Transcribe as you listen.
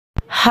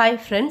Hi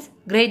friends,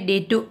 great day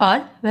to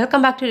all.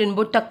 Welcome back to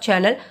Rainbowtalk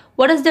channel.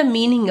 What is the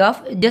meaning of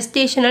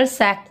gestational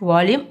sac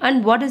volume and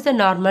what is the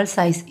normal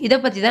size? இதை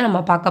பற்றி தான் நம்ம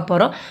பார்க்க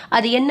போகிறோம்.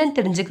 அது என்னன்னு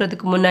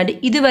தெரிஞ்சுக்கிறதுக்கு முன்னாடி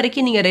இது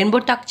வரைக்கும் நீங்கள்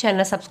Rainbowtalk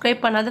சேனலை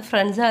சப்ஸ்கிரைப் பண்ணாத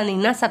ஃப்ரெண்ட்ஸாக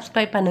இருந்தீங்கன்னா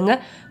சப்ஸ்கிரைப் பண்ணுங்கள்.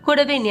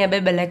 கூடவே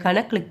நியர்பை பெல்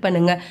ஐக்கானை கிளிக்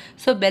பண்ணுங்கள்.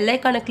 ஸோ பெல்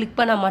ஐக்கானை கிளிக்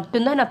பண்ணால்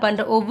மட்டும்தான் நான்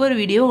பண்ணுற ஒவ்வொரு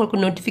வீடியோ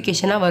உங்களுக்கு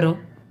நோட்டிஃபிகேஷனாக வரும்.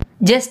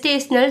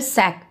 Gestational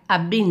sac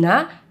அப்படின்னா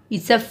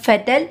it's a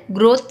fatal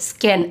growth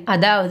scan.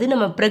 அதாவது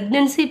நம்ம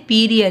ப்ரெக்னென்சி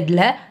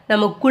பீரியடில்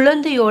நம்ம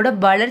குழந்தையோட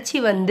வளர்ச்சி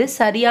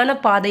சரியான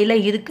பாதையில்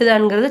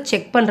இருக்குதாங்கிறத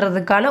செக்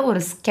பண்ணுறதுக்கான ஒரு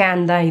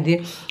ஸ்கேன் தான் இது.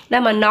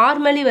 நம்ம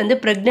நார்மலி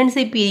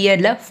ப்ரெக்னென்சி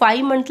பீரியடில்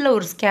 5 மந்த்தில்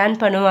ஒரு ஸ்கேன்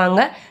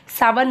பண்ணுவாங்க.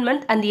 7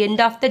 மந்த் அந்த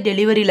எண்ட் ஆஃப் த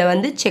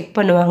டெலிவரியில் செக்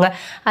பண்ணுவாங்க.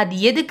 அது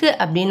எதுக்கு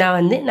அப்படின்னா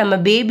நம்ம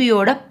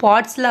பேபியோட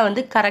பார்ட்ஸ்லாம்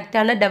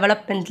கரெக்டான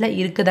டெவலப்மெண்ட்டில்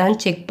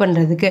இருக்குதான்னு செக்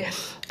பண்ணுறதுக்கு.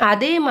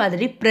 அதே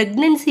மாதிரி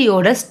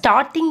ப்ரெக்னென்சியோட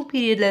ஸ்டார்டிங்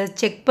பீரியடில்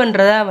செக்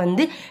பண்ணுறதா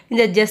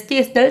இந்த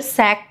ஜெஸ்டேஷனல்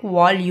சாக்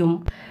வால்யூம்.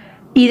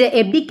 இதை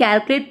எப்படி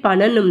கால்குலேட்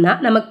பண்ணணும்னா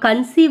நம்ம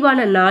கன்சீவ்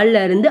ஆன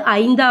நாள்லேருந்து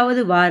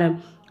 5ஆவது வாரம்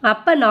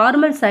அப்போ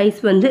நார்மல் சைஸ்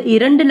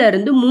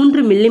 2லிருந்து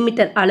 3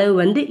 மில்லிமீட்டர்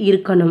அளவு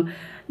இருக்கணும்.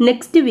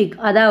 நெக்ஸ்ட் வீக்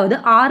அதாவது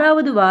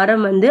 6ஆவது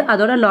வாரம்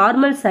அதோட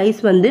நார்மல்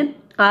சைஸ்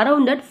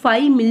அரவுண்ட்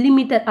 5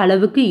 மில்லிமீட்டர்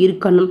அளவுக்கு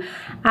இருக்கணும்.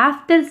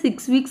 ஆஃப்டர்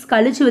 6 வீக்ஸ்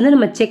கழிச்சு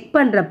நம்ம செக்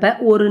பண்ணுறப்ப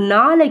ஒரு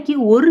நாளைக்கு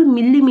 1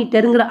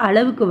 மில்லிமீட்டருங்கிற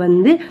அளவுக்கு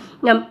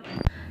நம்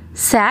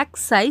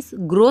சாக் சைஸ்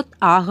க்ரோத்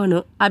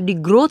ஆகணும். அப்படி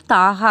க்ரோத்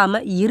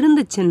ஆகாமல்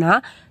இருந்துச்சுன்னா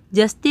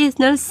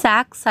ஜெஸ்டேஷனல்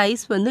சாக்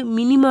சைஸ்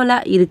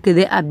மினிமலாக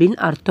இருக்குது அப்படின்னு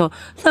அர்த்தம்.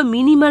 ஸோ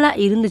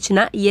மினிமலாக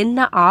இருந்துச்சுன்னா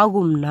என்ன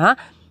ஆகும்னா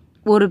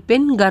ஒரு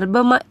பெண்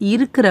கர்ப்பமாக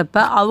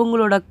இருக்கிறப்ப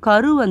அவங்களோட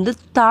கரு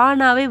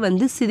தானாகவே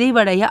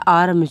சிதைவடைய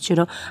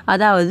ஆரம்பிச்சிடும்.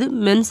 அதாவது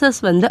மென்சஸ்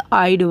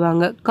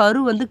ஆயிடுவாங்க.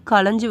 கரு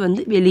கலைஞ்சு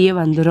வெளியே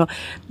வந்துடும்.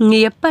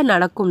 எப்போ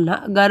நடக்கும்னா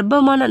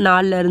கர்ப்பமான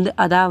நாள்லேருந்து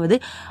அதாவது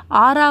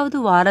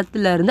 6ஆவது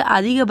வாரத்துலேருந்து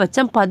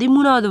அதிகபட்சம்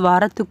 13ஆவது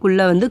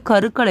வாரத்துக்குள்ளே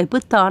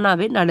கருக்கலைப்பு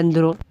தானாகவே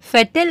நடந்துடும்.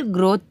 ஃபெட்டல்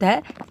க்ரோத்தை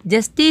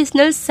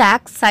ஜெஸ்டேஷனல்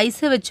சாக்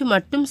சைஸை வச்சு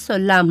மட்டும்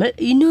சொல்லாமல்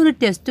இன்னொரு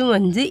டெஸ்ட்டும்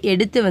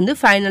எடுத்து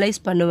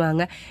ஃபைனலைஸ்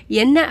பண்ணுவாங்க.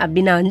 என்ன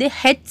அப்படின்னா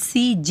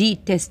HCG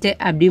Test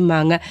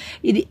அப்படிம்பாங்க.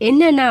 இது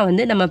என்னன்னா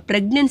நம்ம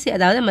ப்ரெக்னென்சி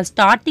அதாவது நம்ம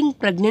ஸ்டார்டிங்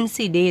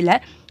ப்ரெக்னென்சி டேயில்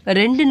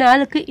 2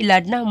 நாளுக்கு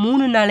இல்லாட்டினா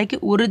 3 நாளைக்கு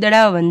ஒரு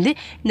தடவை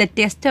இந்த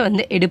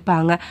டெஸ்ட்டை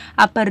எடுப்பாங்க.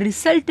 அப்போ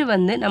ரிசல்ட்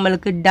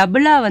நம்மளுக்கு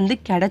டபுளாக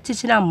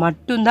கிடச்சிச்சின்னா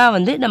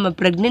மட்டும்தான் நம்ம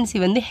ப்ரெக்னென்சி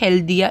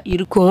ஹெல்த்தியாக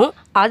இருக்கும்.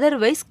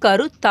 அதர்வைஸ்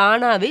கரு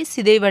தானாகவே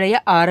சிதைவடைய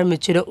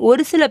ஆரம்பிச்சிடும்.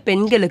 ஒரு சில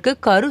பெண்களுக்கு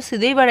கரு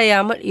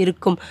சிதைவடையாமல்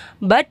இருக்கும்.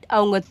 பட்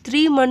அவங்க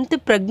 3 மந்த்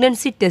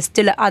ப்ரெக்னென்சி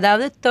டெஸ்ட்டில்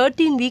அதாவது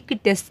 13 வீக்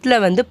டெஸ்ட்டில்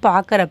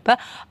பார்க்குறப்ப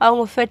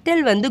அவங்க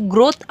ஃபெட்டல்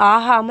க்ரோத்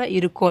ஆகாமல்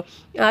இருக்கும்.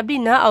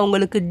 அப்படின்னா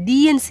அவங்களுக்கு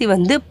டிஎன்சி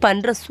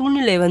பண்ணுற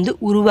சூழ்நிலை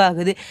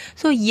உருவாகுது.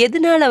 ஸோ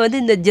எதனால்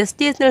இந்த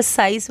ஜெஸ்டேஷனல்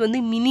சைஸ்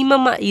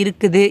மினிமமாக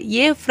இருக்குது,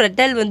 ஏன்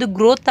ஃபெட்டல்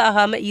க்ரோத்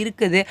ஆகாமல்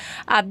இருக்குது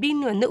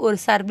அப்படின்னு ஒரு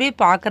சர்வே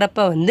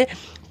பார்க்குறப்ப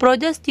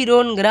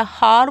ப்ரொஜெஸ்டிரோன்கிற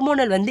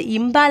ஹார்மோனல்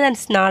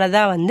இம்பேலன்ஸ்னால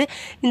தான்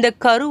இந்த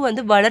கரு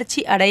வளர்ச்சி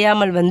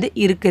அடையாமல்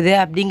இருக்குது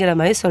அப்படிங்கிற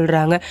மாதிரி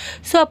சொல்கிறாங்க.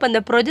 ஸோ அப்போ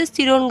அந்த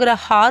ப்ரொஜெஸ்டிரோன்கிற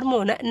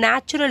ஹார்மோனை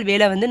நேச்சுரல்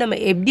வேலை நம்ம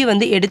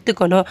எப்படி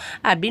எடுத்துக்கணும்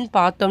அப்படின்னு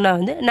பார்த்தோம்னா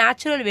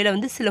நேச்சுரல்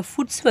வேலை சில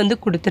ஃபுட்ஸ்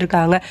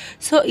கொடுத்துருக்காங்க.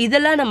 ஸோ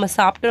இதெல்லாம் நம்ம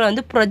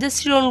சாப்பிட்டோம்னா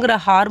ப்ரொஜெஸ்டிரோன்கிற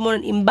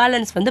ஹார்மோனல்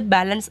இம்பேலன்ஸ்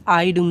பேலன்ஸ்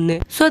ஆகிடும்னு.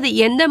 ஸோ அது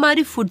எந்த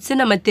மாதிரி ஃபுட்ஸை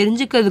நம்ம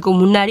தெரிஞ்சுக்கிறதுக்கு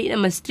முன்னாடி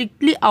நம்ம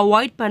ஸ்ட்ரிக்ட்லி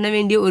அவாய்ட் பண்ண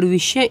வேண்டிய ஒரு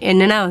விஷயம்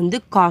என்னென்னா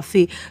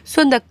காஃபி. ஸோ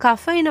இந்த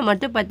கஃபைனை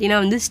மட்டும்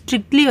பார்த்தீங்கன்னா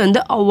ஸ்ட்ரிக்ட்லி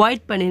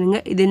அவாய்ட் பண்ணிடுங்க.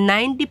 இது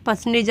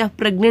 90% ஆஃப்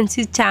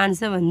ப்ரெக்னென்சி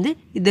சான்ஸை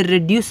இது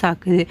ரெடியூஸ்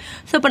ஆகுது.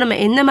 ஸோ இப்போ நம்ம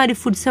என்ன மாதிரி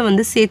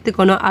ஃபுட்ஸை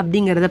சேர்த்துக்கணும்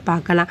அப்படிங்கிறத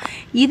பார்க்கலாம்.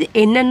 இது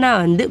என்னென்னா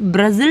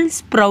பிரசல்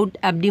ஸ்ப்ரவுட்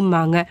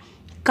அப்படிம்பாங்க.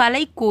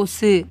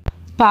 கலைக்கோசு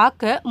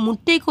பார்க்க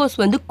முட்டைக்கோஸ்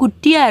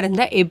குட்டியாக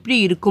இருந்தால் எப்படி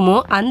இருக்குமோ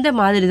அந்த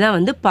மாதிரி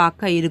தான்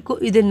பார்க்க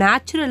இருக்கும். இது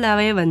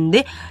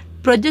நேச்சுரலாகவே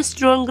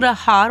ப்ரொஜெஸ்ட்ரோன்கிற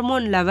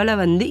ஹார்மோன் லெவலை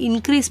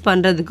இன்க்ரீஸ்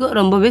பண்ணுறதுக்கு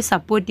ரொம்பவே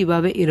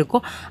சப்போர்ட்டிவாகவே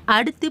இருக்கும்.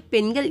 அடுத்து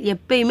பெண்கள்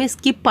எப்பயுமே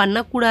ஸ்கிப்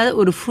பண்ணக்கூடாத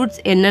ஒரு ஃப்ரூட்ஸ்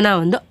என்னென்னா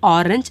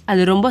ஆரஞ்ச்.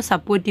 அது ரொம்ப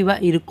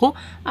சப்போர்ட்டிவாக இருக்கும்.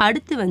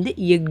 அடுத்து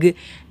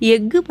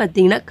எக்கு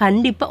பார்த்திங்கன்னா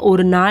கண்டிப்பாக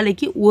ஒரு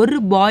நாளைக்கு ஒரு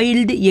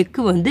பாயில்டு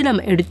எக்கு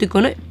நம்ம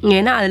எடுத்துக்கணும்.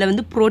 ஏன்னா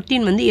அதில்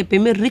ப்ரோட்டீன்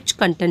எப்பயுமே ரிச்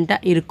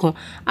கண்டென்ட்டாக இருக்கும்.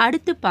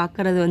 அடுத்து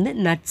பார்க்குறது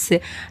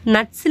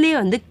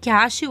நட்ஸ்லேயே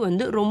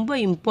கேஷ்யூ ரொம்ப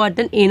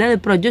இம்பார்ட்டன்ட். ஏன்னா அது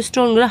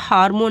ப்ரொஜெஸ்ட்ரோன்கிற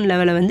ஹார்மோன்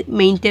லெவலை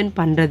மெயின்டைன்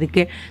பண்ணுறதுக்கு.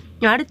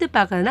 அடுத்து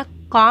பார்க்குறதுனா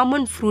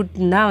காமன்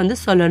ஃப்ரூட்னு தான்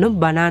சொல்லணும்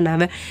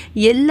பனானாவை.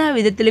 எல்லா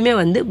விதத்துலையுமே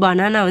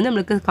பனானா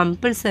நம்மளுக்கு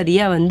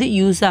கம்பல்சரியாக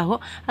யூஸ்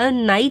ஆகும். அது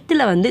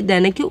நைட்டில்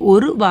தினைக்கும்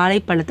ஒரு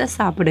வாழைப்பழத்தை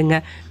சாப்பிடுங்க.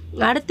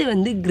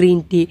 அடுத்து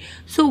க்ரீன் டீ.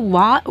 ஸோ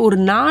ஒரு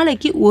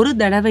நாளைக்கு ஒரு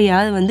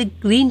தடவையாவது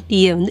க்ரீன்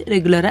டீயை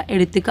ரெகுலராக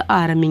எடுத்துக்க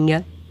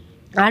ஆரம்பிங்க.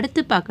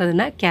 அடுத்து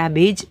பார்க்குறதுனா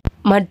கேபேஜ்.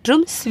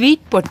 மற்றும்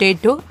ஸ்வீட்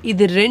பொட்டேட்டோ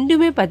இது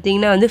ரெண்டுமே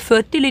பார்த்திங்கன்னா வந்து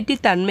ஃபெர்டிலிட்டி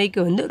தன்மைக்கு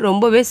வந்து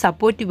ரொம்பவே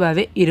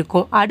சப்போர்ட்டிவாகவே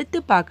இருக்கும். அடுத்து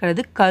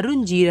பார்க்குறது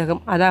கருஞ்சீரகம்.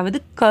 அதாவது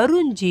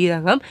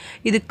கருஞ்சீரகம்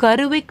இது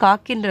கருவை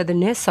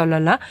காக்கின்றதுன்னே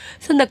சொல்லலாம்.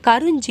 ஸோ இந்த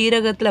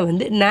கருஞ்சீரகத்தில்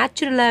வந்து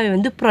நேச்சுரலாகவே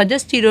வந்து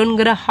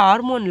ப்ரொஜெஸ்டிரோன்கிற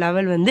ஹார்மோன்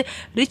லெவல் வந்து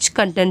ரிச்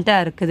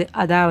கண்டென்ட்டாக இருக்குது.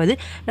 அதாவது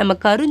நம்ம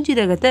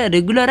கருஞ்சீரகத்தை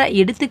ரெகுலராக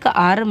எடுத்துக்க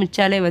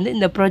ஆரம்பித்தாலே வந்து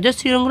இந்த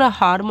ப்ரொஜெஸ்டிரோன்கிற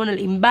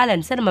ஹார்மோனல்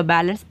இம்பேலன்ஸை நம்ம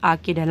பேலன்ஸ்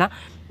ஆக்கிடலாம்.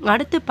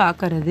 அடுத்து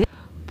பார்க்குறது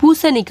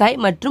பூசணிக்காய்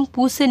மற்றும்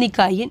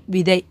பூசணிக்காயின்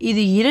விதை.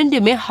 இது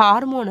இரண்டுமே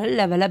ஹார்மோனல்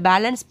லெவலை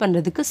பேலன்ஸ்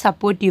பண்ணுறதுக்கு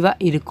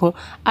சப்போர்ட்டிவாக இருக்கும்.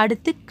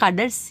 அடுத்து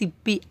கடல்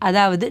சிப்பி,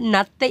 அதாவது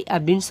நத்தை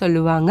அப்படின்னு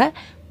சொல்லுவாங்க,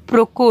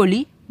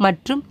 ப்ரொக்கோலி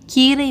மற்றும்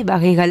கீரை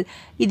வகைகள்.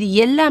 இது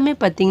எல்லாமே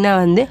பார்த்திங்கன்னா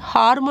வந்து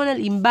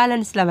ஹார்மோனல்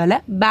இம்பேலன்ஸ் லெவலை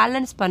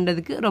பேலன்ஸ்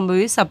பண்ணுறதுக்கு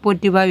ரொம்பவே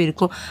சப்போர்ட்டிவாக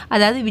இருக்கும்.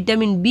 அதாவது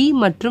விட்டமின் பி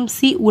மற்றும்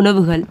சி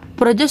உணவுகள்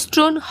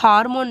ப்ரொஜெஸ்ட்ரோன்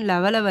ஹார்மோன்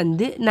லெவலை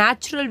வந்து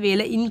நேச்சுரல்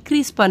வேலை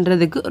இன்க்ரீஸ்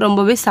பண்ணுறதுக்கு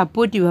ரொம்பவே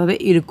சப்போர்ட்டிவாகவே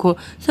இருக்கும்.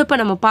 ஸோ இப்போ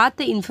நம்ம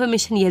பார்த்த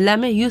இன்ஃபர்மேஷன்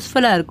எல்லாமே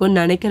யூஸ்ஃபுல்லாக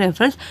இருக்கும்னு நினைக்கிறேன்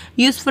ஃப்ரெண்ட்ஸ்.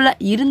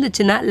 யூஸ்ஃபுல்லாக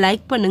இருந்துச்சுன்னா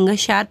லைக்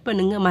பண்ணுங்கள், ஷேர்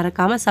பண்ணுங்கள்,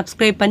 மறக்காமல்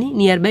சப்ஸ்கிரைப் பண்ணி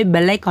நியர்பை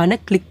பெல் ஐக்கானை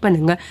கிளிக்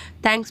பண்ணுங்கள்.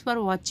 தேங்க்ஸ்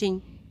ஃபார் வாட்சிங்.